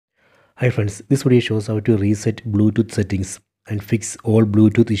Hi friends, this video shows how to reset Bluetooth settings and fix all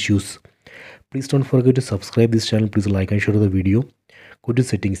Bluetooth issues. Please don't forget to subscribe this channel. Please like and share the video. Go to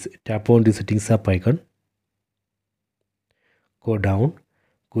settings, tap on the settings app icon. Go down,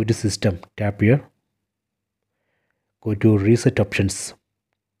 go to system, tap here. Go to reset options,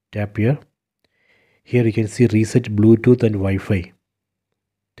 tap here. Here you can see reset Bluetooth and Wi-Fi.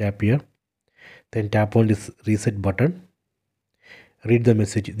 Tap here. Then tap on this reset button. Read the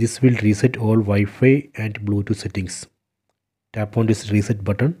message. This will reset all Wi-Fi and Bluetooth settings. Tap on this reset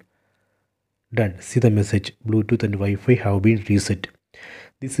button. Done. See the message. Bluetooth and Wi-Fi have been reset.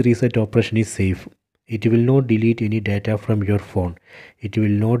 This reset operation is safe. It will not delete any data from your phone. It will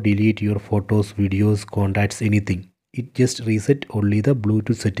not delete your photos, videos, contacts, anything. It just reset only the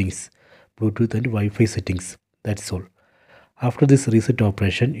Bluetooth settings, Bluetooth and Wi-Fi settings. That's all. After this reset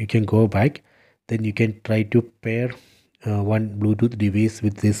operation, you can go back. Then you can try to pair one Bluetooth device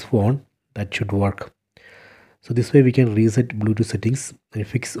with this phone. That should work. So this way we can reset Bluetooth settings and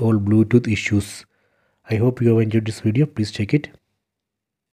fix all Bluetooth issues. I hope you have enjoyed this video. Please check it.